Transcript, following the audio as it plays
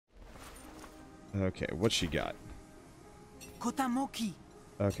Okay, what's she got? Kotamoki.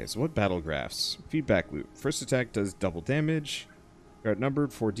 Okay, so what battle graphs? Feedback loop. First attack does double damage. You're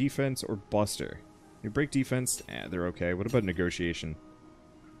outnumbered for defense or buster. You break defense, they're okay. What about negotiation?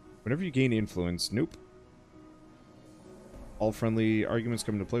 Whenever you gain influence, nope. All friendly arguments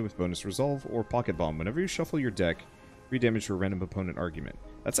come into play with bonus resolve or pocket bomb. Whenever you shuffle your deck, 3 damage to a random opponent argument.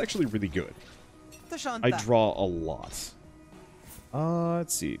 That's actually really good. I draw a lot.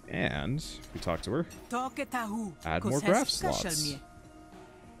 Let's see. And we talk to her. Add more graph slots.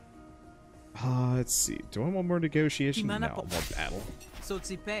 Let's see. Do I want more negotiation? No, more battle.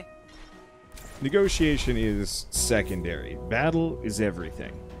 Negotiation is secondary. Battle is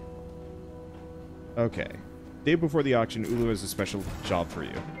everything. Okay. Day before the auction, Ulu has a special job for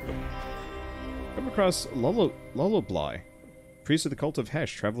you. Come across Lullaby, priest of the cult of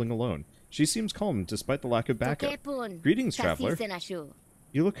Hesh, traveling alone. She seems calm despite the lack of backup. Greetings, traveler.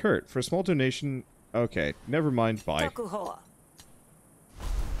 You look hurt. For a small donation... Okay, never mind. Bye.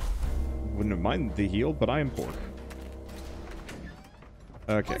 Wouldn't have minded the heal, but I am poor.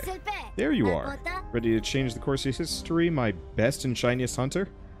 Okay. There you are. Ready to change the course of history, my best and shiniest hunter?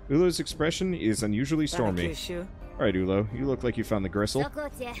 Ulo's expression is unusually stormy. Alright, Ulo, you look like you found the gristle.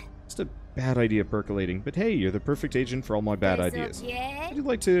 Just a bad idea percolating, but hey, you're the perfect agent for all my bad ideas. I'd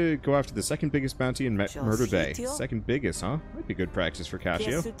like to go after the second biggest bounty in Murder Bay. Second biggest, huh? Might be good practice for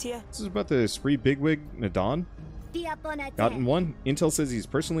Casio. This is about the spree bigwig Nadon. Gotten one? Intel says he's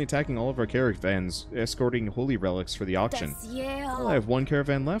personally attacking all of our caravans, escorting holy relics for the auction. Well, I have one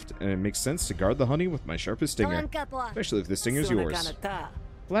caravan left, and it makes sense to guard the honey with my sharpest stinger. Especially if the stinger's yours.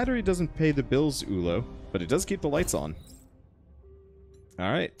 Flattery doesn't pay the bills, Ulo, but it does keep the lights on.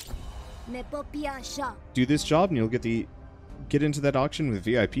 Alright. Do this job and you'll get into that auction with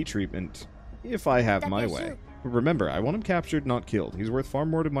VIP treatment, if I have my way. But remember, I want him captured, not killed. He's worth far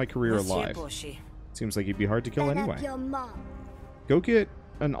more to my career alive. Seems like he'd be hard to kill anyway. Go get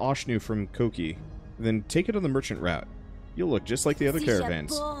an Oshnu from Koki, then take it on the merchant route. You'll look just like the other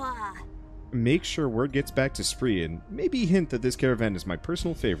caravans. Make sure word gets back to Spree, and maybe hint that this caravan is my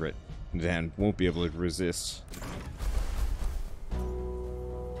personal favorite. Dan won't be able to resist.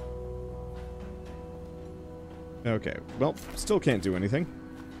 Okay, well, still can't do anything.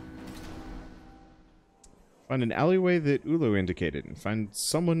 Find an alleyway that Ulo indicated, and find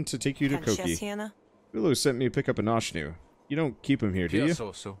someone to take you to Koki. Ulo sent me to pick up an Oshnu. You don't keep him here, do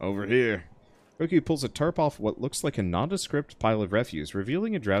you? Over here. Koki pulls a tarp off what looks like a nondescript pile of refuse,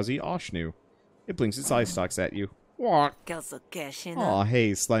 revealing a drowsy Oshnu. It blinks its eye stalks at you. What? Aw,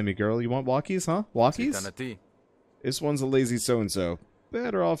 hey, slimy girl, you want walkies, huh? Walkies? This one's a lazy so-and-so.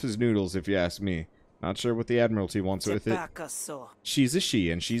 Better off his noodles, if you ask me. Not sure what the Admiralty wants with it. She's a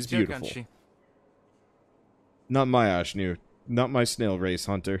she, and she's beautiful. Not my Oshnu. Not my snail race,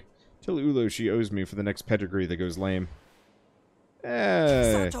 Hunter. Tell Ulo she owes me for the next pedigree that goes lame.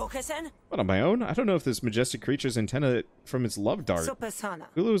 What, on my own? I don't know if this majestic creature's antenna from its love dart.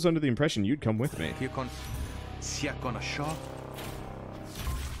 Ulo was under the impression you'd come with me.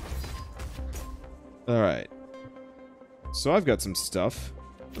 Alright. So I've got some stuff.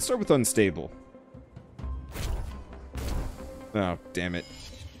 Let's start with unstable. Oh, damn it.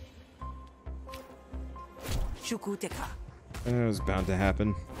 That was bound to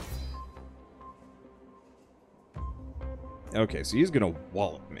happen. Okay, so he's gonna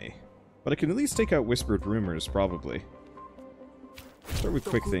wallop me. But I can at least take out whispered rumors, probably. Start with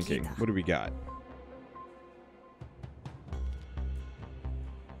quick thinking. What do we got?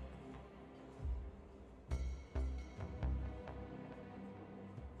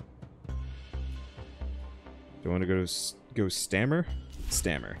 Do I want to go stammer?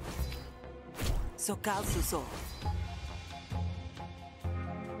 Stammer.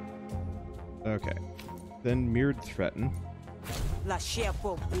 Okay. Then mirrored threaten.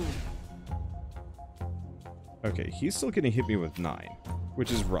 Okay, he's still gonna hit me with 9, which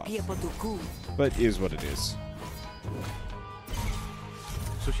is rough. But is what it is.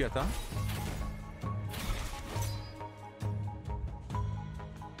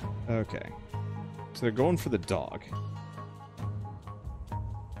 Okay. So they're going for the dog.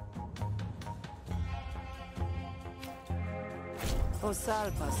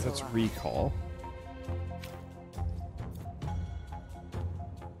 That's recall.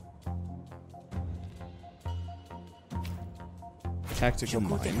 Tactical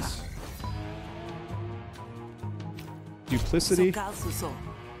minds. Duplicity.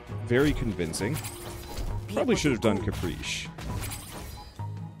 Very convincing. Probably should have done Caprice.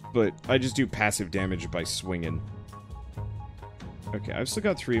 But I just do passive damage by swinging. Okay, I've still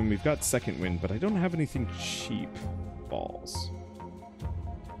got 3 and we've got second wind, but I don't have anything cheap. Balls.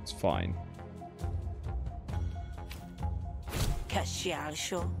 It's fine.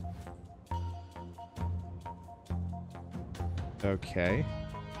 Okay.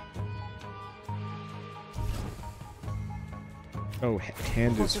 Oh,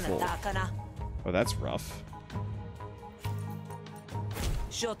 hand is full. Oh, that's rough.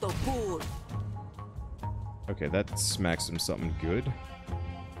 Okay, that smacks him something good.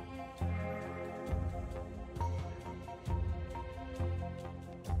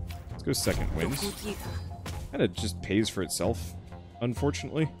 Let's go second wind. And it just pays for itself,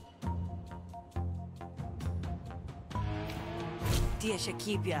 unfortunately.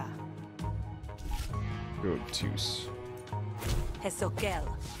 Go obtuse.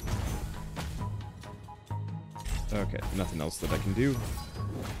 Okay, nothing else that I can do.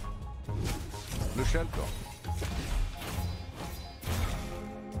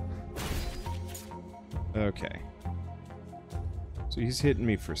 Okay. So he's hitting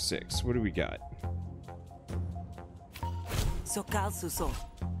me for 6. What do we got?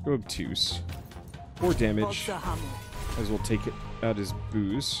 Go obtuse. 4 damage. Might as well take it out his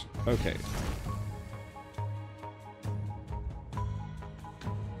booze. Okay.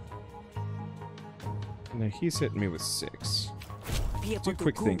 Now he's hitting me with 6. Do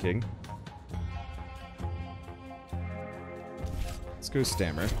quick thinking. Let's go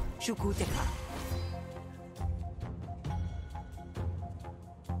stammer.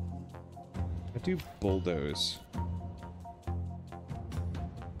 I do bulldoze.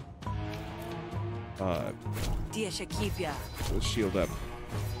 Let's shield up.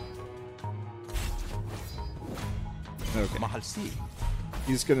 Okay.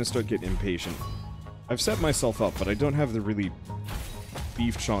 He's gonna start getting impatient. I've set myself up, but I don't have the really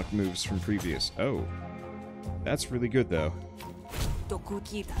beef chonk moves from previous. Oh. That's really good, though.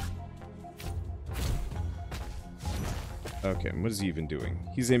 Okay, what is he even doing?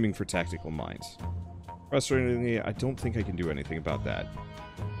 He's aiming for tactical mind. Frustratingly, I don't think I can do anything about that.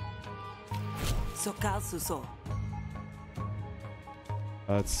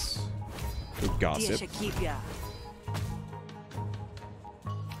 Let's go gossip.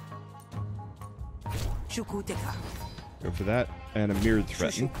 Go for that. And a mirrored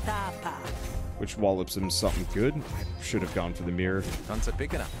threaten. Which wallops him something good. I should have gone for the mirror.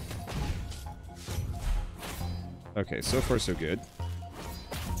 Okay, so far so good.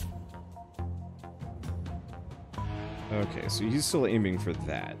 Okay, so he's still aiming for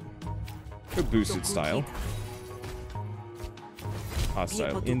that. Go boosted style.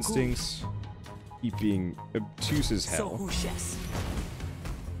 Hostile instincts. Keep being obtuse as hell.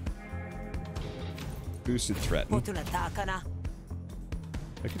 Boosted threaten.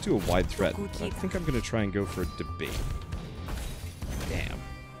 I could do a wide threat. I think I'm gonna try and go for a debate. Damn.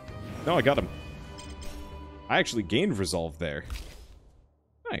 No, I got him. I actually gained resolve there.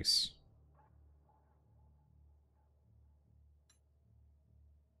 Nice.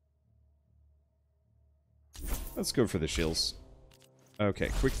 Let's go for the shills. Okay,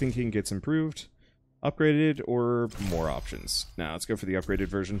 quick thinking gets improved. Upgraded or more options. Now, let's go for the upgraded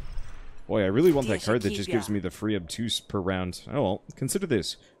version. Boy, I really want that card that just gives me the free obtuse per round. Oh well, consider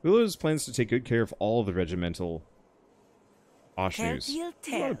this. Ulo's plans to take good care of all the regimental Oshnus. You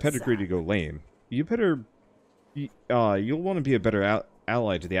want a pedigree to go lame. You better... you'll want to be a better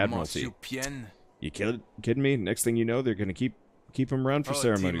ally to the Admiralty. You kidding me? Next thing you know, they're going to keep him around for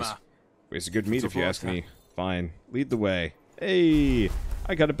ceremonies. Waste of good meat if you ask me. Fine. Lead the way. Hey!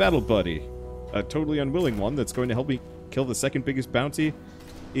 I got a battle buddy. A totally unwilling one that's going to help me kill the second biggest bounty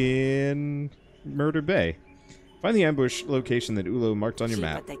in Murder Bay. Find the ambush location that Ulo marked on your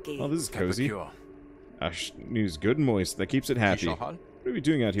map. Oh, this is cozy. News good and moist. That keeps it happy. What are we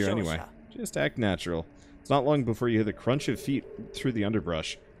doing out here anyway? Just act natural. It's not long before you hear the crunch of feet through the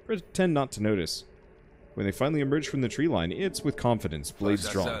underbrush. Pretend not to notice. When they finally emerge from the tree line, it's with confidence, blades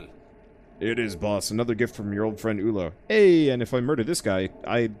drawn. It is, boss. Another gift from your old friend Ulo. Hey, and if I murder this guy,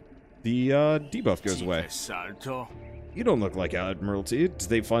 the debuff goes away. You don't look like Admiralty. Did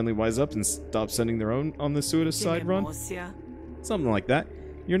they finally wise up and stop sending their own on the suicide run? Something like that.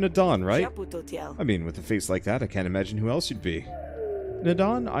 You're Nadon, right? I mean, with a face like that, I can't imagine who else you'd be.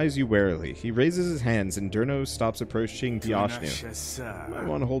 Nadon eyes you warily. He raises his hands, and Durno stops approaching the Oshnu. I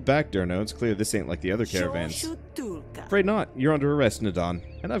want to hold back, Durno. It's clear this ain't like the other caravans. Afraid not. You're under arrest, Nadon.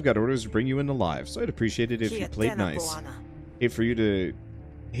 And I've got orders to bring you in alive, so I'd appreciate it if you played nice.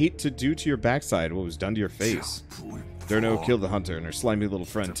 Hate to do to your backside what was done to your face. Durno killed the hunter and her slimy little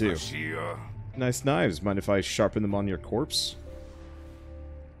friend, too. Nice knives. Mind if I sharpen them on your corpse?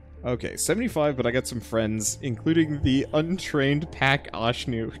 Okay, 75, but I got some friends, including the untrained pack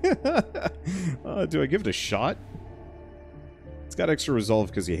Oshnu. Do I give it a shot? It's got extra resolve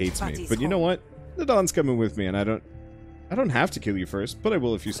because he hates me. But you know what? Nadon's coming with me, and I I don't have to kill you first, but I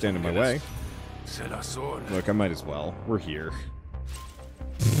will if you stand in my way. Look, I might as well. We're here.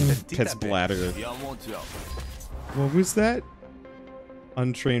 Pet's bladder. What was that?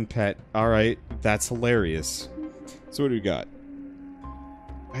 Untrained pet. Alright, that's hilarious. So what do we got?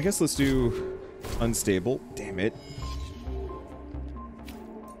 I guess let's do unstable. Damn it.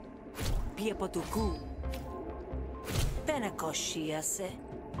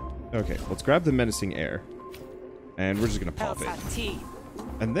 Okay, let's grab the menacing air. And we're just gonna pop it.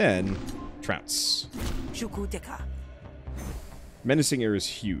 And then trounce. Menacing air is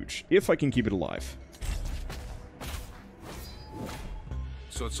huge, if I can keep it alive.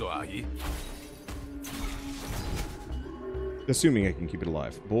 Assuming I can keep it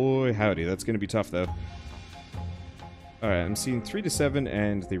alive. Boy, howdy, that's gonna be tough, though. Alright, I'm seeing 3 to 7,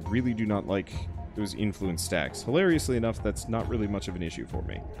 and they really do not like those influence stacks. Hilariously enough, that's not really much of an issue for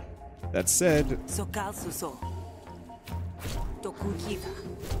me. That said...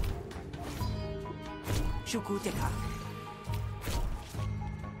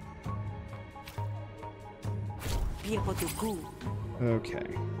 Okay.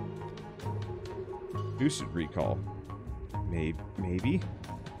 Boosted recall. Maybe?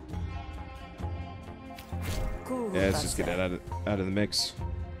 Yeah, let's just get it out of the mix.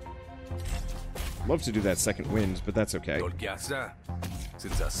 Love to do that second wind, but that's okay.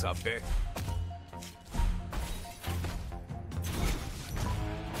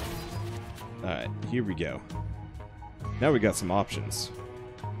 Alright, here we go. Now we got some options.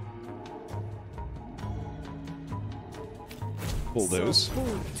 Bulldoze.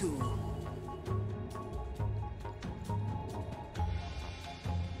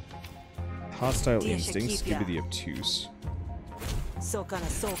 Hostile instincts, give me the obtuse.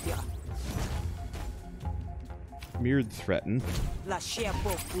 Mirrored threaten.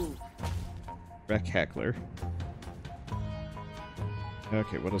 Wreck heckler.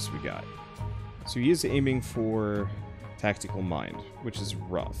 Okay, what else we got? So he is aiming for tactical mind, which is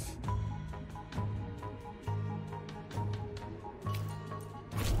rough.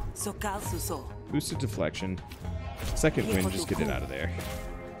 Boosted deflection. Second wind, just get it out of there.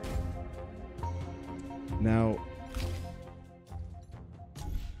 Now...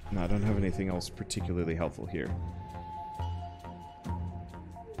 No, I don't have anything else particularly helpful here.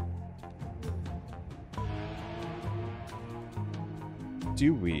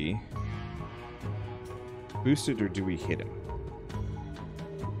 Do we boost it or do we hit him?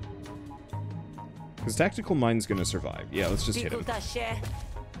 Because Tactical Mind's gonna survive. Yeah, let's just hit him.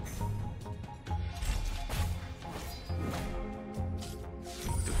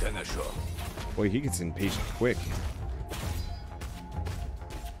 Boy, he gets impatient quick.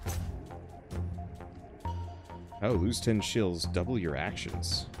 Oh, lose 10 shills, double your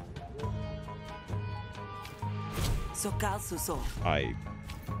actions.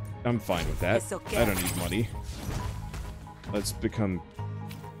 I'm fine with that. I don't need money. Let's become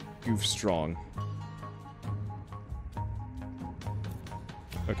goof strong.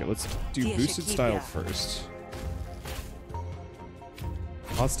 Okay, let's do boosted style first.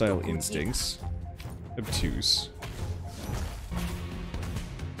 Hostile instincts. Obtuse.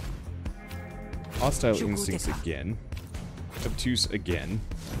 Hostile instincts again. Obtuse again.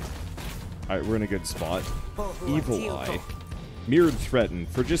 Alright, we're in a good spot. Evil Eye. Mirrored Threaten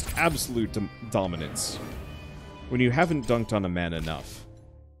for just absolute dominance. When you haven't dunked on a man enough.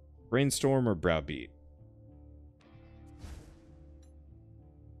 Brainstorm or Browbeat?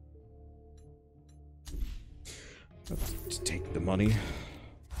 Let's take the money.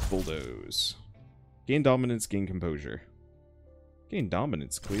 Bulldoze. Gain dominance, gain composure. Gain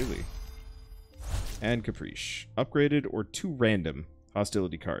dominance, clearly. And Caprice. Upgraded or 2 random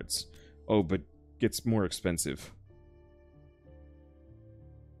hostility cards. Oh, but gets more expensive.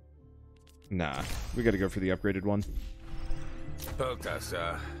 Nah, we gotta go for the upgraded one.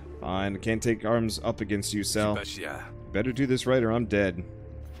 Fine, I can't take arms up against you, Sal. Better do this right or I'm dead.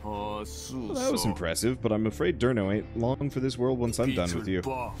 Well, that was impressive, but I'm afraid Durno ain't long for this world once I'm done with you.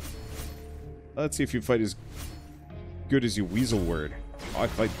 Let's see if you fight as good as you weasel word. Oh, I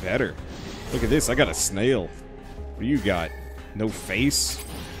fight better. Look at this, I got a snail. What do you got? No face?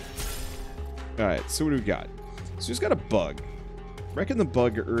 Alright, so what do we got? So he's got a bug. Reckon the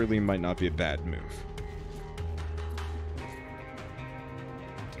bug early might not be a bad move.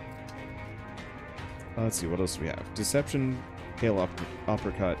 Let's see, what else do we have? Deception, Hail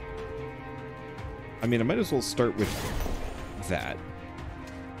Uppercut. I mean, I might as well start with that.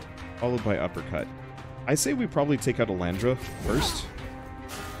 Followed by Uppercut. I say we probably take out Elandra first.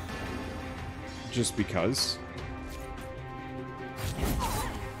 Just because.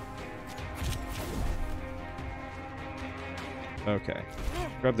 Okay.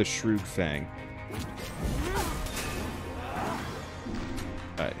 Grab the Shrewd Fang.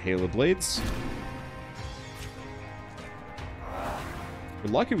 Alright, Halo Blades.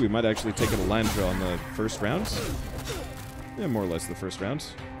 We're lucky we might actually take an Elandra on the first round. Yeah, more or less the first round.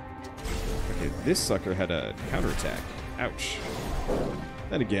 Okay, this sucker had a counterattack. Ouch.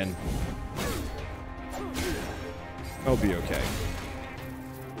 Then again, I'll be okay.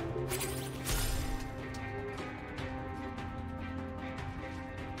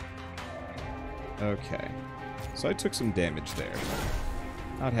 Okay. So I took some damage there.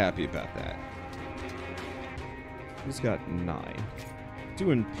 Not happy about that. He's got 9.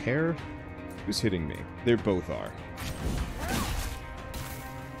 Do impair? Who's hitting me? They both are.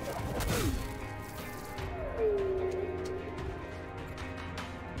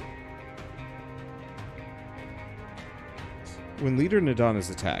 When Leader Nadana's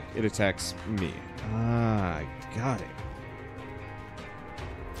attack, it attacks me. Ah, I got it.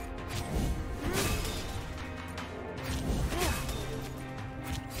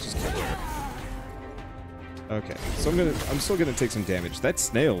 Just kill her. Okay, so I'm still gonna take some damage. That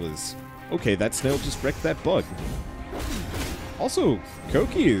snail is okay. That snail just wrecked that bug. Also,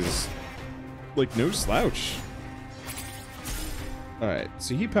 Koki is like no slouch. All right,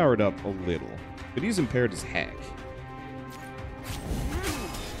 so he powered up a little, but he's impaired as heck.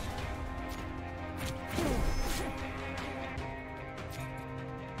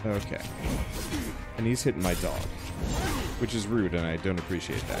 Okay. And he's hitting my dog. Which is rude, and I don't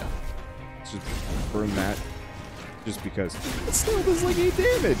appreciate that. Let's just burn that. Just because. It still does like 8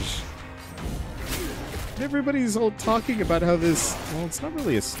 damage! And everybody's all talking about how this... Well, it's not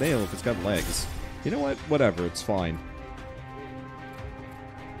really a snail if it's got legs. You know what? Whatever, it's fine.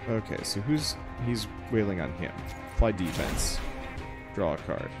 Okay, so he's wailing on him. Apply defense. Draw a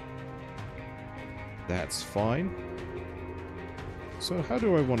card. That's fine. So how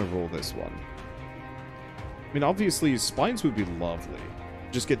do I want to roll this one? I mean, obviously, spines would be lovely.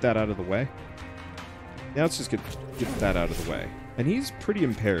 Just get that out of the way. Yeah, let's just get that out of the way. And he's pretty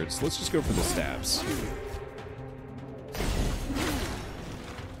impaired, so let's just go for the stabs.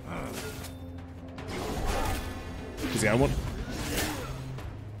 Because yeah, I want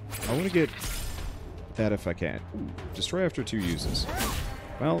to get that if I can. Ooh, destroy after 2 uses.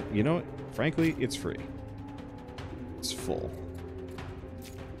 Well, you know what? Frankly, it's free. It's full.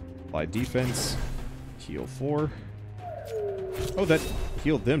 Apply defense. Heal 4. Oh, that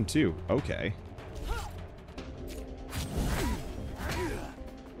healed them too. Okay.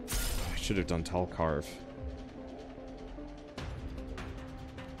 I should have done Tall Carve.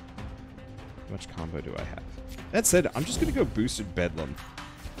 How much combo do I have? That said, I'm just going to go Boosted Bedlam.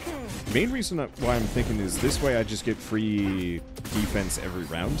 Main reason why I'm thinking is this way I just get free defense every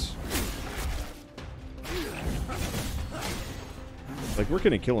round. Like, we're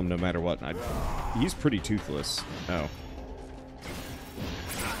gonna kill him no matter what. He's pretty toothless. Oh.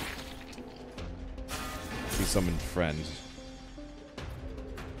 He summoned friend.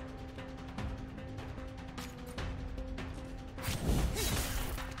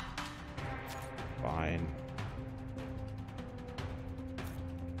 Fine.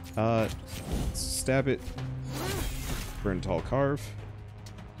 Stab it. Burn Tall Carve.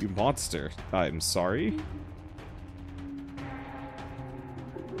 You monster. I'm sorry.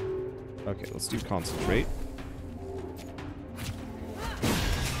 Okay, let's do Concentrate.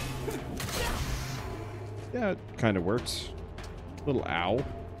 Yeah, it kind of worked. Little ow.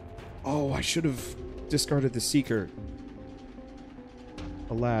 Oh, I should have discarded the Seeker.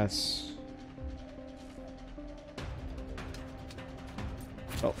 Alas.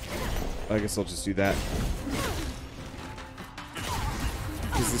 Oh, I guess I'll just do that.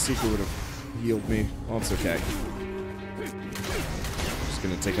 Because the Seeker would have healed me. Well, it's okay.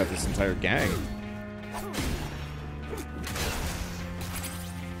 Gonna take out this entire gang.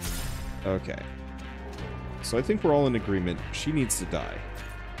 Okay. So I think we're all in agreement. She needs to die.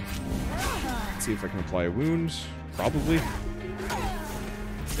 Let's see if I can apply a wound. Probably.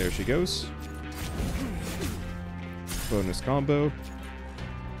 There she goes. Bonus combo.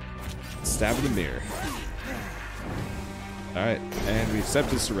 Stab in the mirror. Alright, and we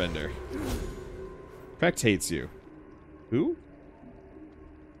accept his surrender. Pecht hates you. Who?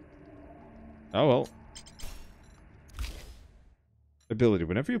 Oh well. Ability.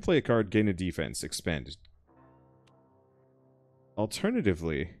 Whenever you play a card, gain a defense. Expand.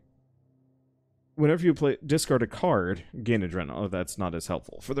 Alternatively, whenever you discard a card, gain adrenaline. Oh, that's not as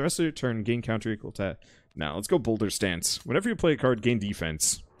helpful. For the rest of your turn, gain counter equal to... Now, let's go Boulder Stance. Whenever you play a card, gain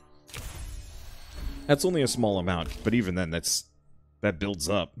defense. That's only a small amount, but even then, that builds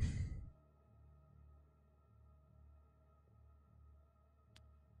up.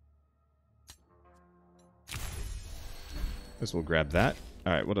 Guess we'll grab that.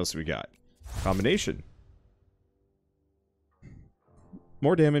 Alright, what else do we got? Combination.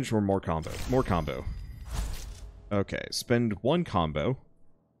 More damage or more combo? More combo. Okay, spend 1 combo.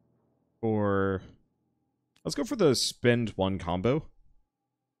 Or... let's go for the spend 1 combo.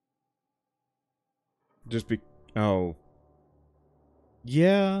 Just be... oh.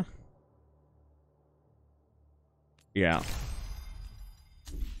 Yeah. Yeah.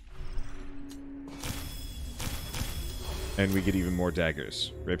 And we get even more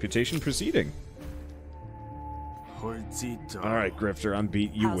daggers. Reputation proceeding. Alright, Grifter, I'm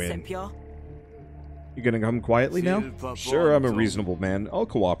beat. You win. You gonna come quietly now? Sure, I'm a reasonable man. I'll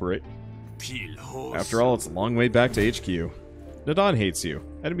cooperate. After all, it's a long way back to HQ. Nadon hates you.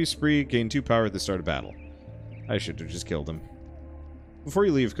 Enemy spree, gain 2 power at the start of battle. I should have just killed him. Before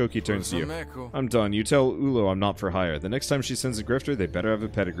you leave, Koki turns to you. I'm done. You tell Ulo I'm not for hire. The next time she sends a Grifter, they better have a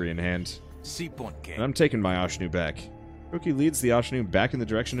pedigree in hand. And I'm taking my Ashnu back. Koki leads the Ashnu back in the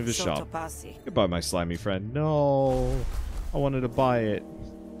direction of his shop. Goodbye, my slimy friend. No, I wanted to buy it.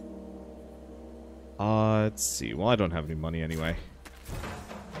 Let's see. Well, I don't have any money anyway.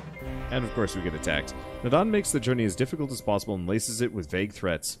 And of course we get attacked. Nadon makes the journey as difficult as possible and laces it with vague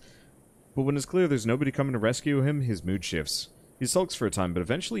threats. But when it's clear there's nobody coming to rescue him, his mood shifts. He sulks for a time, but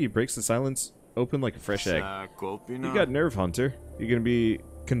eventually he breaks the silence open like a fresh egg. You got nerve, Hunter. You gonna be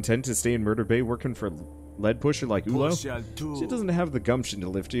content to stay in Murder Bay working for lead pusher like Ulo? She doesn't have the gumption to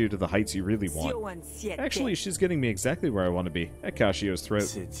lift you to the heights you really want. Actually, she's getting me exactly where I want to be, at Kashio's throat.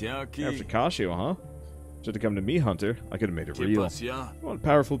 After Kashio, huh? Should have come to me, Hunter. I could have made it real. You want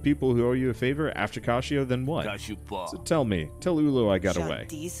powerful people who owe you a favor after Kashio, then what? So tell Ulo I got away.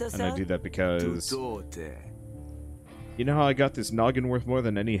 And I do that because... you know how I got this noggin worth more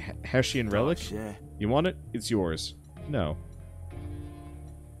than any Hessian relic? You want it? It's yours. No.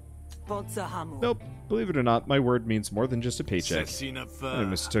 Nope. Believe it or not, my word means more than just a paycheck. I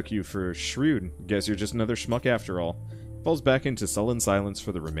mistook you for shrewd. Guess you're just another schmuck after all. Falls back into sullen silence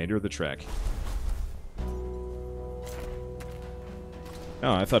for the remainder of the trek.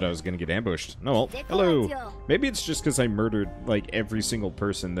 Oh, I thought I was gonna get ambushed. Oh well. Hello! Maybe it's just because I murdered, like, every single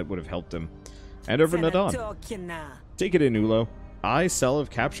person that would have helped him. And over Nadon. Take it in, Ulo. I, Sel, have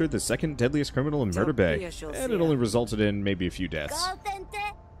captured the second deadliest criminal in Murder Bay. And it only resulted in maybe a few deaths.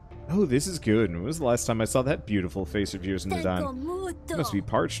 Oh, this is good. When was the last time I saw that beautiful face of yours, Nadon? You must be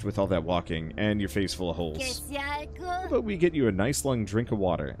parched with all that walking, and your face full of holes. How about we get you a nice long drink of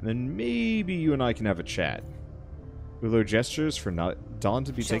water, and then maybe you and I can have a chat. Ulo gestures for Dawn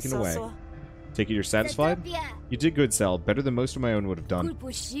to be taken away. Take it you're satisfied? You did good, Sal. Better than most of my own would have done.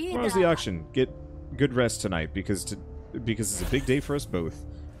 Tomorrow's the auction. Get good rest tonight, because it's a big day for us both.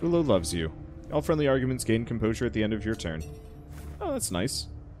 Ulo loves you. All friendly arguments gain composure at the end of your turn. Oh, that's nice.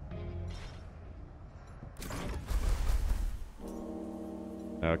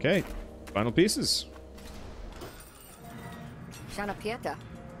 Okay. Final pieces.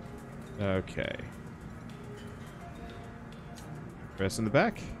 Okay. Rest in the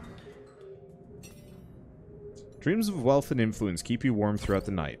back. Dreams of wealth and influence keep you warm throughout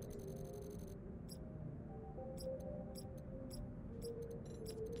the night.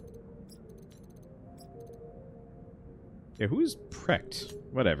 Yeah, who's Precht?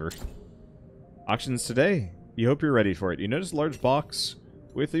 Whatever. Auctions today. You hope you're ready for it. You notice a large box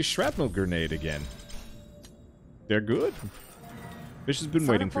with a shrapnel grenade again. They're good. Fish has been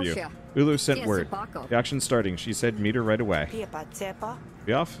waiting for you. Ulo sent word. The auction's starting. She said meet her right away.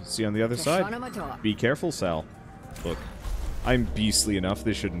 Be off. See you on the other side. Be careful, Sal. Look, I'm beastly enough.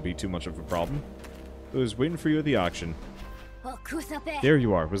 This shouldn't be too much of a problem. I was waiting for you at the auction. There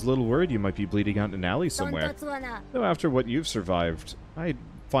you are. Was a little worried you might be bleeding out in an alley somewhere. Though after what you've survived, I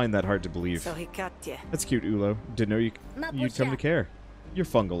find that hard to believe. That's cute, Ulo. Didn't know you'd come to care. You're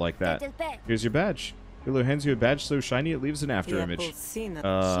fungal like that. Here's your badge. Ulo hands you a badge so shiny it leaves an afterimage.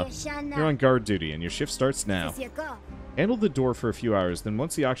 You're on guard duty, and your shift starts now. Handle the door for a few hours, then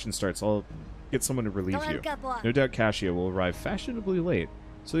once the auction starts, I'll get someone to relieve you. No doubt Kashia will arrive fashionably late,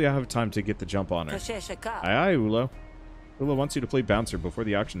 so you'll have time to get the jump on her. Aye aye, Ulo. Ulo wants you to play bouncer before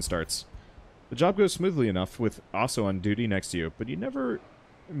the auction starts. The job goes smoothly enough with Aso on duty next to you, but you never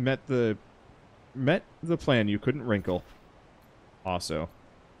met the plan you couldn't wrinkle. Aso.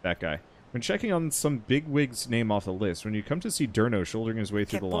 That guy. When checking on some bigwig's name off the list, when you come to see Durno shouldering his way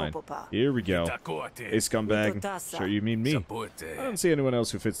through the line. Here we go. Hey, scumbag. Sure you mean me. I don't see anyone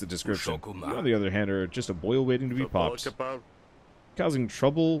else who fits the description. You, on the other hand, are just a boil waiting to be popped. Causing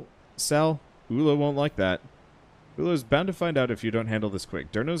trouble, Sal? Ulo won't like that. Ulo's bound to find out if you don't handle this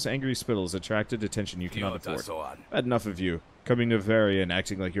quick. Durno's angry spittle has attracted attention you cannot afford. I've had enough of you. Coming to Varia and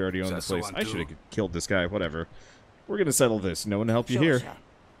acting like you already own the place. I should have killed this guy, whatever. We're gonna settle this. No one to help you here.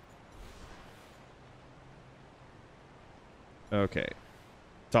 Okay.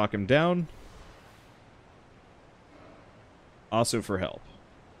 Talk him down. Also for help.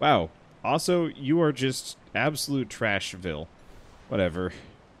 Wow. Also, you are just absolute trashville. Whatever. Do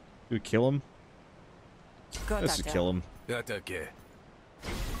we kill him? Let's just kill him.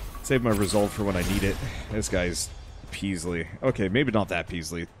 Save my resolve for when I need it. This guy's Peaslee. Okay, maybe not that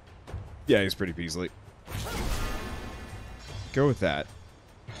Peaslee. Yeah, he's pretty Peaslee. Go with that.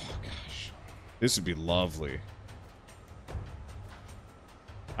 Oh, gosh. This would be lovely.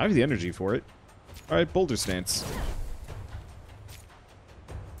 I have the energy for it. Alright, Boulder Stance.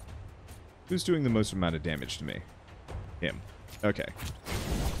 Who's doing the most amount of damage to me? Him. Okay.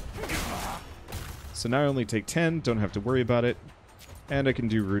 So now I only take 10, don't have to worry about it. And I can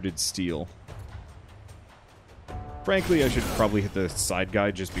do Rooted Steel. Frankly, I should probably hit the side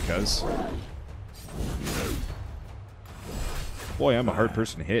guy just because. Boy, I'm a hard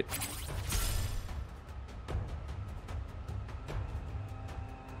person to hit.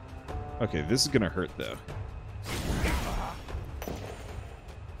 Okay, this is gonna hurt, though.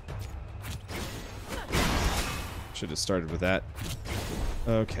 Should have started with that.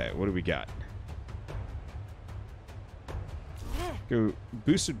 Okay, what do we got? Go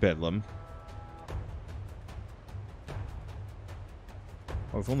Boosted Bedlam.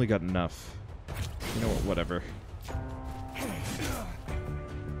 Oh, I've only got enough. You know what, whatever.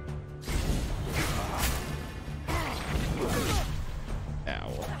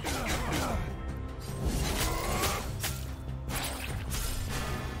 Ow.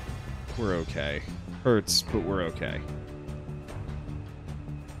 We're okay. Hurts, but we're okay.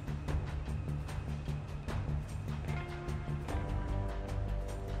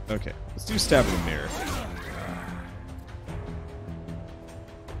 Okay, let's do Stab in the Mirror.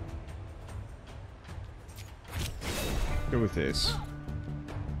 Go with this.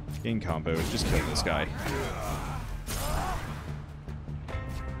 Gain combo, just kill this guy.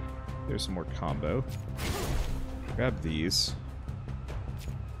 There's some more combo. Grab these.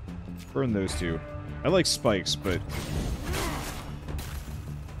 Burn those two. I like spikes, but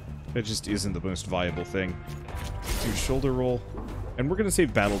that just isn't the most viable thing. Do shoulder roll. And we're going to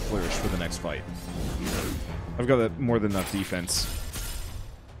save Battle Flourish for the next fight. I've got that more than enough defense.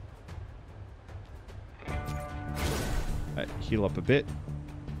 Heal up a bit.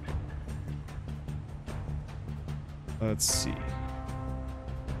 Let's see.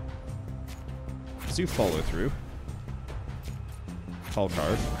 Let's do Follow Through. Call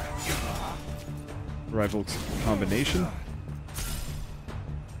card. Rival Combination.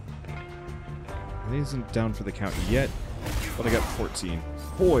 He isn't down for the count yet. But I got 14.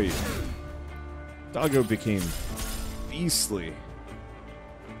 Boy! Doggo became beastly.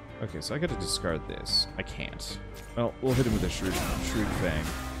 Okay, so I gotta discard this. I can't. Well, we'll hit him with a Shrewd Fang.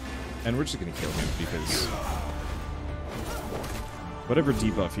 And we're just gonna kill him because whatever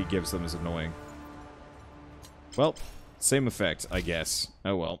debuff he gives them is annoying. Well, same effect, I guess.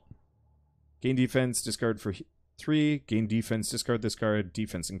 Oh well. Gain defense, discard for 3. Gain defense, discard this card.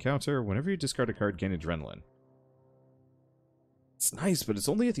 Defense encounter. Whenever you discard a card, gain adrenaline. It's nice, but it's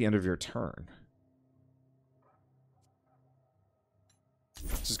only at the end of your turn.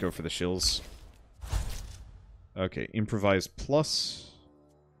 Let's just go for the shills. Okay, improvise plus.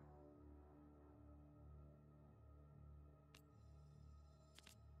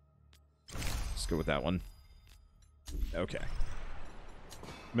 Let's go with that one. Okay.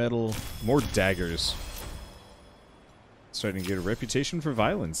 Metal. More daggers. Starting to get a reputation for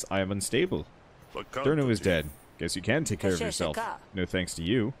violence. I am unstable. Durno is dead. Guess you can take care of yourself. No thanks to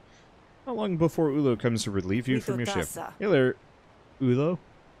you. How long before Ulo comes to relieve you from your ship? Hey there, Ulo.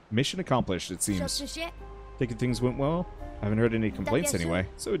 Mission accomplished, it seems. Thinking things went well? I haven't heard any complaints anyway.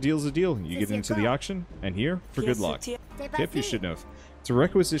 So a deal's a deal. You get into the auction, and here, for good luck. Tip you should know. It's a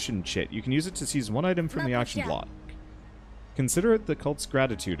requisition chit. You can use it to seize one item from the auction block. Consider it the cult's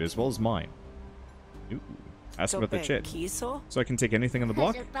gratitude as well as mine. Ooh. Ask about the chit. So I can take anything on the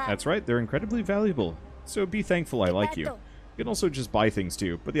block? That's right, they're incredibly valuable. So be thankful I like you. You can also just buy things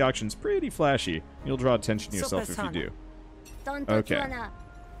too, but the auction's pretty flashy. You'll draw attention to yourself if you do. Okay.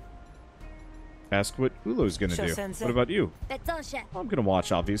 Ask what Ulo's gonna do. What about you? I'm gonna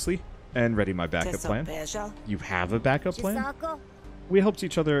watch, obviously, and ready my backup plan. You have a backup plan? We helped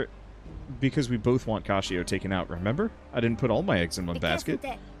each other because we both want Kashio taken out, remember? I didn't put all my eggs in one basket.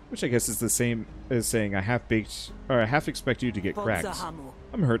 Which I guess is the same as saying I half expect you to get cracked.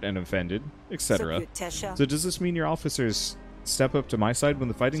 I'm hurt and offended, etc. So does this mean your officers step up to my side when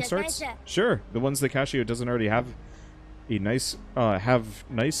the fighting starts? Sure, the ones that Kashio doesn't already have nice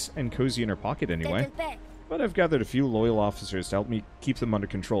and cozy in her pocket anyway. But I've gathered a few loyal officers to help me keep them under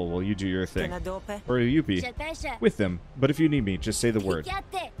control while you do your thing. Or you be with them, but if you need me, just say the word.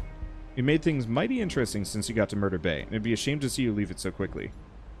 You made things mighty interesting since you got to Murder Bay, and it'd be a shame to see you leave it so quickly.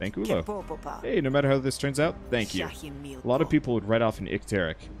 Thank Ulo. Hey, no matter how this turns out, thank you. A lot of people would write off an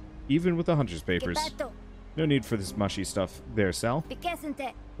Ikterik, even with the hunter's papers. No need for this mushy stuff there, Sal.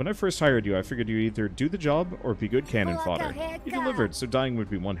 When I first hired you, I figured you either do the job or be good cannon fodder. You delivered, so dying would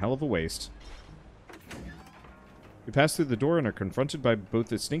be one hell of a waste. We pass through the door and are confronted by both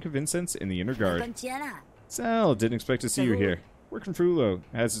the stink of incense and the inner guard. Sal, didn't expect to see you here. Working for Ulo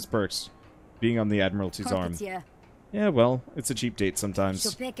has its perks. Being on the Admiralty's arm. Yeah, well, it's a cheap date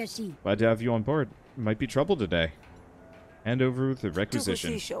sometimes. Glad to have you on board. Might be trouble today. Hand over the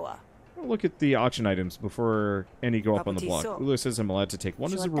requisition. I'll look at the auction items before any go up on the block. Ulo says I'm allowed to take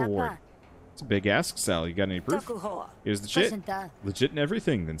one as a reward. It's a big ask, Sal. You got any proof? Here's the shit. Legit and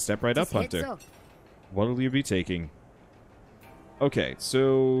everything. Then step right up, Hunter. What'll you be taking? Okay,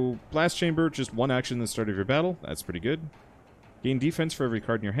 so Blast Chamber, just one action at the start of your battle. That's pretty good. Gain defense for every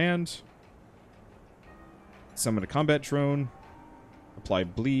card in your hand. Summon a combat drone. Apply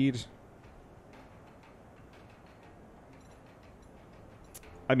bleed.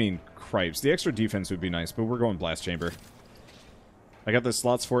 I mean, cripes. The extra defense would be nice, but we're going Blast Chamber. I got the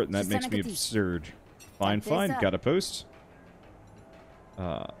slots for it, and that makes me absurd. Fine, fine. Got a post.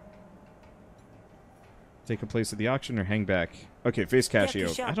 Take a place at the auction or hang back. Okay, face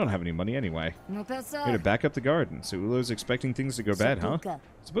Casio. I don't have any money anyway. Here to back up the garden. So Ulo's expecting things to go bad, huh?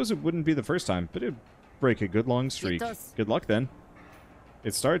 Suppose it wouldn't be the first time, but it'd break a good long streak. Good luck then.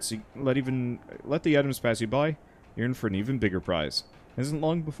 It starts. You let the items pass you by. You're in for an even bigger prize. It isn't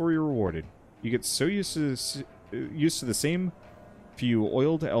long before you're rewarded. You get so used to the same few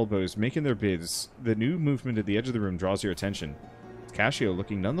oiled elbows making their bids. The new movement at the edge of the room draws your attention. It's Casio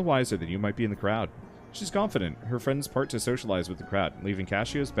looking none the wiser that you might be in the crowd. She's confident. Her friends part to socialize with the crowd, leaving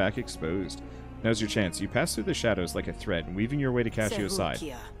Casio's back exposed. Now's your chance. You pass through the shadows like a thread, weaving your way to Casio's side.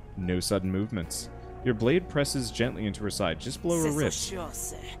 No sudden movements. Your blade presses gently into her side, just below her ribs.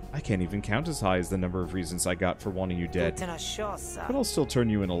 I can't even count as high as the number of reasons I got for wanting you dead. But I'll still turn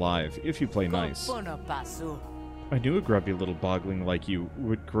you in alive, if you play nice. I knew a grubby little bogling like you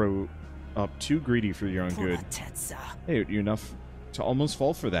would grow up too greedy for your own good. Hey, you're enough to almost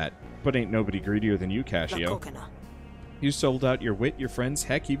fall for that. But ain't nobody greedier than you, Casio. You sold out your wit, your friends,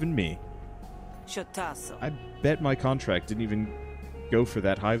 heck, even me. I bet my contract didn't even go for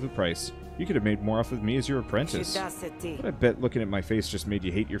that high of a price. You could have made more off of me as your apprentice. But I bet looking at my face just made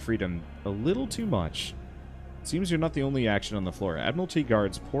you hate your freedom a little too much. Seems you're not the only action on the floor. Admiralty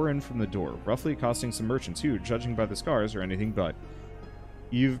guards pour in from the door, roughly accosting some merchants who, judging by the scars, are anything but.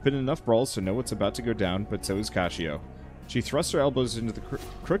 You've been in enough brawls to know what's about to go down, but so is Casio. She thrusts her elbows into the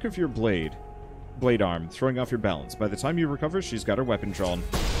crook of your blade arm, throwing off your balance. By the time you recover, she's got her weapon drawn.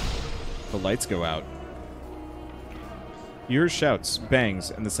 The lights go out. You hear shouts,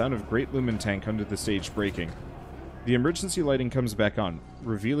 bangs, and the sound of great lumen tank under the stage breaking. The emergency lighting comes back on,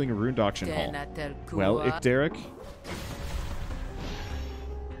 revealing a ruined auction hall. Well, Ikterik?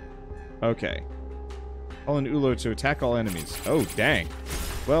 Okay. Calling Ulo to attack all enemies. Oh, dang.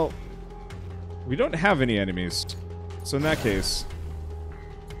 Well, we don't have any enemies. So in that case,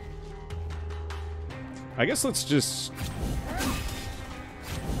 I guess let's just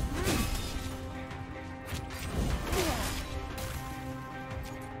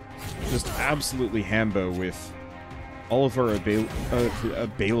absolutely hambo with all of our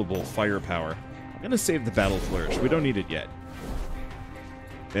available firepower. I'm gonna save the battle flourish. We don't need it yet.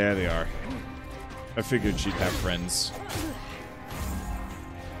 There they are. I figured she'd have friends.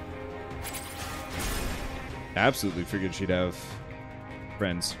 Absolutely figured she'd have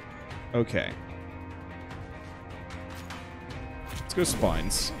friends. Okay. Let's go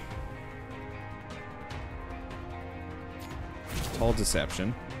spines. Tall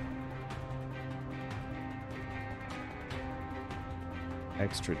deception.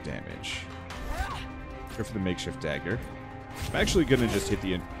 Extra damage. Go for the makeshift dagger. I'm actually going to just hit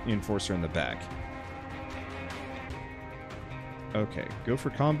the enforcer in the back. Okay, go for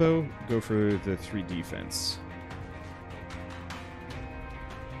combo, go for the 3 defense.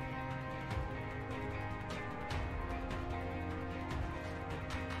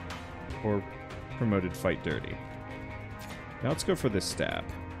 Or promoted fight dirty. Now let's go for this stab.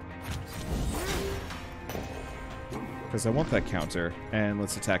 Because I want that counter, and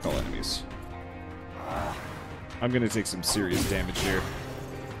let's attack all enemies. I'm going to take some serious damage here.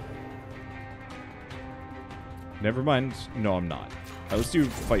 Never mind. No, I'm not. Let's do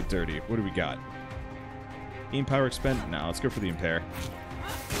fight dirty. What do we got? Aim power expend? No, let's go for the impair.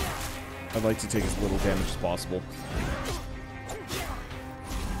 I'd like to take as little damage as possible.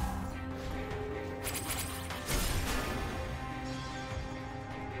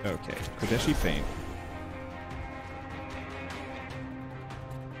 Okay, Kodeshi Feint.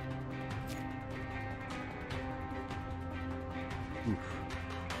 Oof.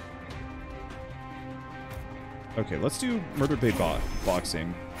 Okay, let's do Murder Bay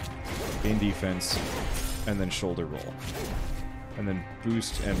boxing, gain defense, and then shoulder roll. And then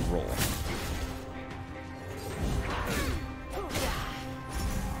boost and roll.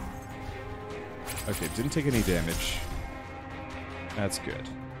 Okay, didn't take any damage. That's good.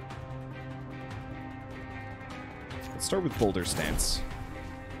 Let's start with Boulder Stance.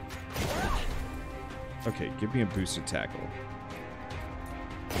 Okay, give me a boosted tackle.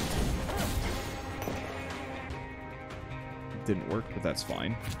 Didn't work, but that's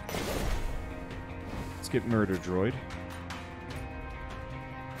fine. Let's get Murder Droid.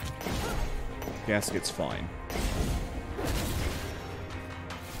 Gasket's fine.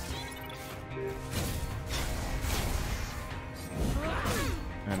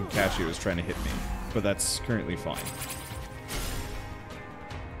 And Cashew is trying to hit me, but that's currently fine.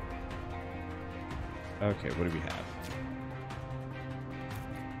 Okay, what do we have?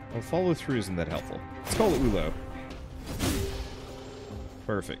 Well, follow through isn't that helpful. Let's call it Ulo.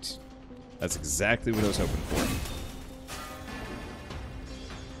 Perfect. That's exactly what I was hoping for.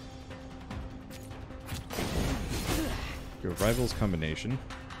 Go Rivals Combination.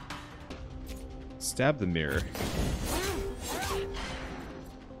 Stab the mirror.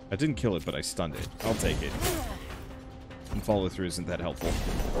 I didn't kill it, but I stunned it. I'll take it. And follow through isn't that helpful.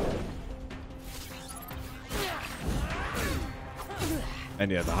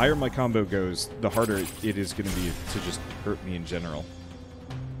 And yeah, the higher my combo goes, the harder it is going to be to just hurt me in general.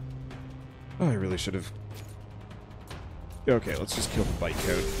 Oh, I really should have... Okay, let's just kill the bite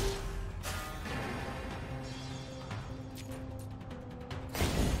coat.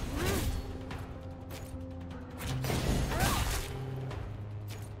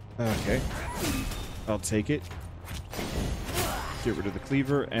 Okay. I'll take it. Get rid of the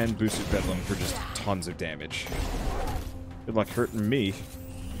cleaver and boosted Bedlam for just tons of damage. Good luck hurting me.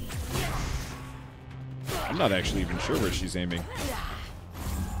 I'm not actually even sure where she's aiming.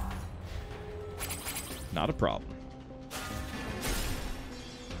 Not a problem.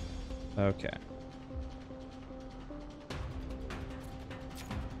 Okay.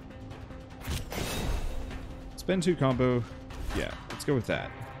 Spend 2 combo. Yeah, let's go with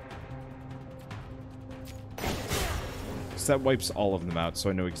that. So that wipes all of them out, so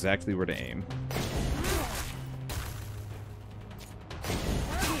I know exactly where to aim.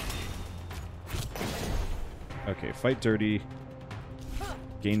 Okay, fight dirty.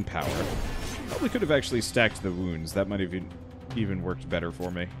 Gain power. Probably could have actually stacked the wounds. That might have even worked better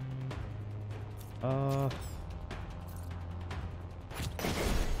for me. Let's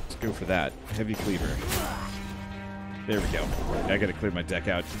go for that. Heavy cleaver. There we go. I gotta clear my deck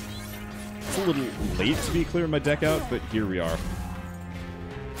out. It's a little late to be clearing my deck out, but here we are.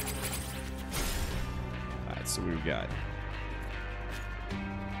 Alright, so what do we got?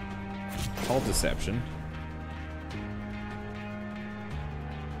 Call Deception.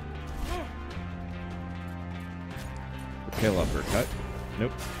 Repel Uppercut.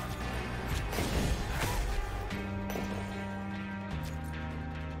 Nope.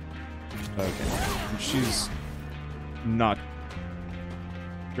 Okay. And she's not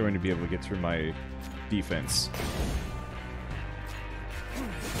going to be able to get through my defense.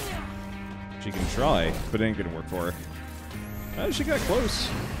 She can try, but it ain't gonna work for her. She got close.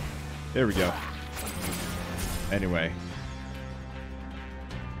 There we go. Anyway.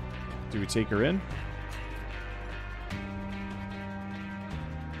 Do we take her in?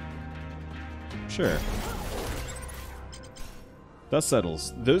 Sure. Dust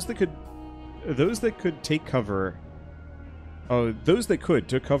settles. Those that could take cover. Oh, those that could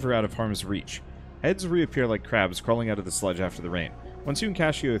took cover out of harm's reach. Heads reappear like crabs crawling out of the sludge after the rain. Once you and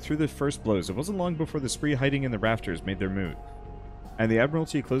Cascio threw the first blows, it wasn't long before the spree hiding in the rafters made their move. And the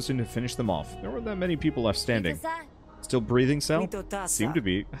Admiralty closed in to finish them off. There weren't that many people left standing. Still breathing, Sal? Seemed to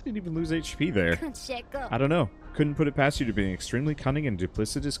be. I didn't even lose HP there. I don't know. Couldn't put it past you to be an extremely cunning and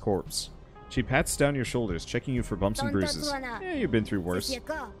duplicitous corpse. She pats down your shoulders, checking you for bumps and bruises. Yeah, you've been through worse.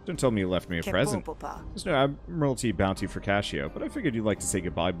 Don't tell me you left me a present. There's no Admiralty bounty for Cascio, but I figured you'd like to say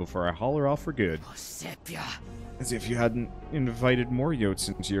goodbye before I haul her off for good. As if you hadn't invited more yotes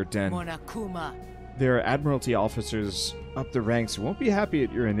into your den. There are Admiralty officers up the ranks who won't be happy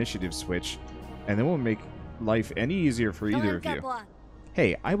at your initiative switch, and they won't make life any easier for either of you.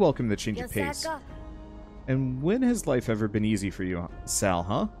 Hey, I welcome the change of pace. And when has life ever been easy for you, Sal,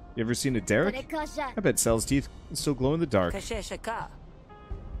 huh? You ever seen a Derek? I bet Sal's teeth still glow in the dark.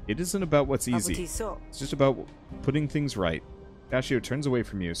 It isn't about what's easy. It's just about putting things right. Cascio turns away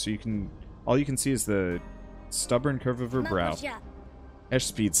from you, so all you can see is the stubborn curve of her brow. Esh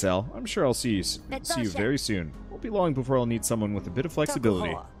speed, Sal. I'm sure I'll see you very soon. Won't be long before I'll need someone with a bit of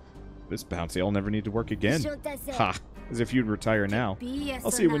flexibility. This bounty, I'll never need to work again. Ha! As if you'd retire now.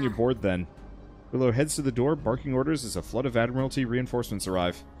 I'll see you when you're bored then. Willow heads to the door, barking orders as a flood of Admiralty reinforcements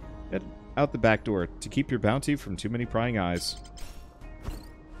arrive. Head out the back door to keep your bounty from too many prying eyes.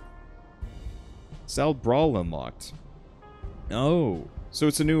 Sal Brawl unlocked. Oh, so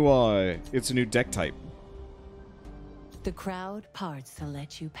it's a new deck type. The crowd parts to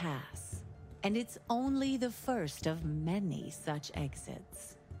let you pass, and it's only the first of many such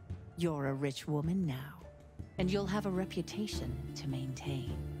exits. You're a rich woman now, and you'll have a reputation to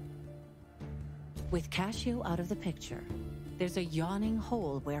maintain. With Cascio out of the picture, there's a yawning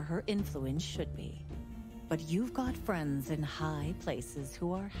hole where her influence should be. But you've got friends in high places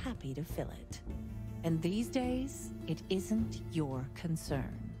who are happy to fill it. And these days, it isn't your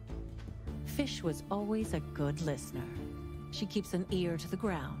concern. Fish was always a good listener. She keeps an ear to the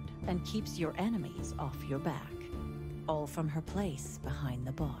ground and keeps your enemies off your back. All from her place behind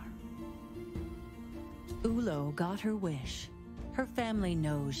the bar. Ulo got her wish. Her family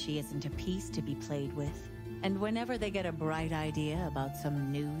knows she isn't a piece to be played with. And whenever they get a bright idea about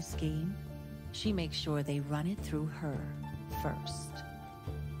some new scheme, she makes sure they run it through her first.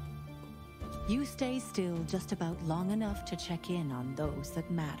 You stay still just about long enough to check in on those that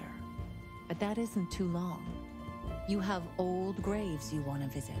matter. But that isn't too long. You have old graves you want to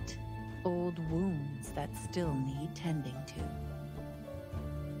visit. Old wounds that still need tending to.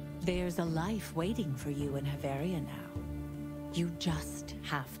 There's a life waiting for you in Havaria now. You just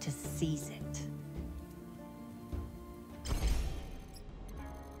have to seize it.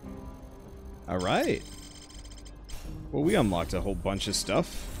 Alright. Well, we unlocked a whole bunch of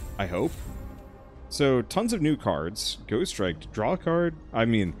stuff, I hope. So, tons of new cards. Ghost Strike, draw a card. I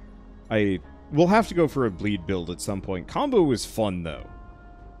mean, we'll have to go for a bleed build at some point. Combo was fun, though.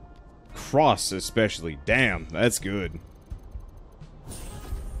 Cross, especially. Damn, that's good.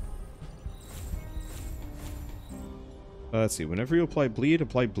 Let's see. Whenever you apply bleed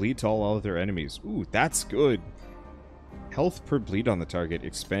to all other enemies. Ooh, that's good. Health per bleed on the target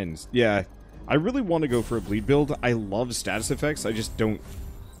expends. Yeah, I really want to go for a bleed build. I love status effects. I just don't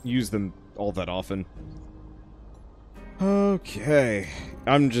use them all that often. Okay.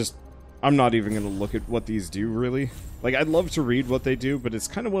 I'm not even going to look at what these do, really. Like, I'd love to read what they do, but it's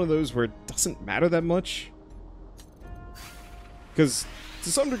kind of one of those where it doesn't matter that much. Because,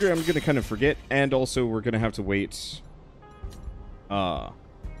 to some degree, I'm going to kind of forget, and also we're going to have to wait... like,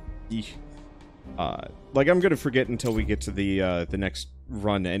 I'm gonna forget until we get to the next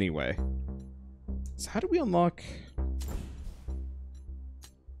run anyway. So how do we unlock...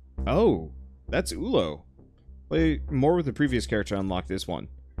 Oh, that's Ulo. Play more with the previous character, unlock this one.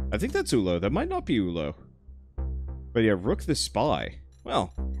 I think that's Ulo. That might not be Ulo. But yeah, Rook the Spy.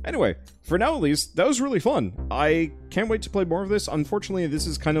 Well, anyway, for now at least, that was really fun. I can't wait to play more of this. Unfortunately, this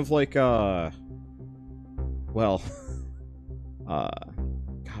is kind of like, well...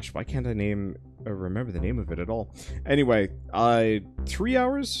 gosh, why can't I remember the name of it at all? Anyway, 3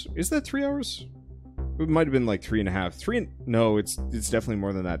 hours? Is that 3 hours? It might have been like 3.5. No, it's definitely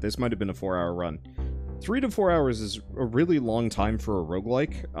more than that. This might have been a 4-hour run. 3 to 4 hours is a really long time for a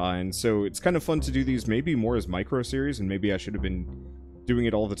roguelike, and so it's kind of fun to do these maybe more as micro series, and maybe I should have been doing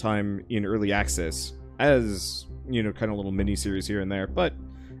it all the time in early access as, you know, kind of little mini series here and there, but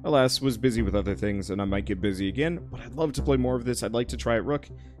alas, was busy with other things, and I might get busy again, but I'd love to play more of this. I'd like to try out Rook,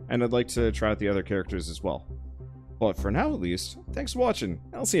 and I'd like to try out the other characters as well. But for now, at least, thanks for watching.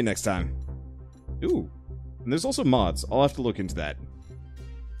 I'll see you next time. Ooh, and there's also mods. I'll have to look into that.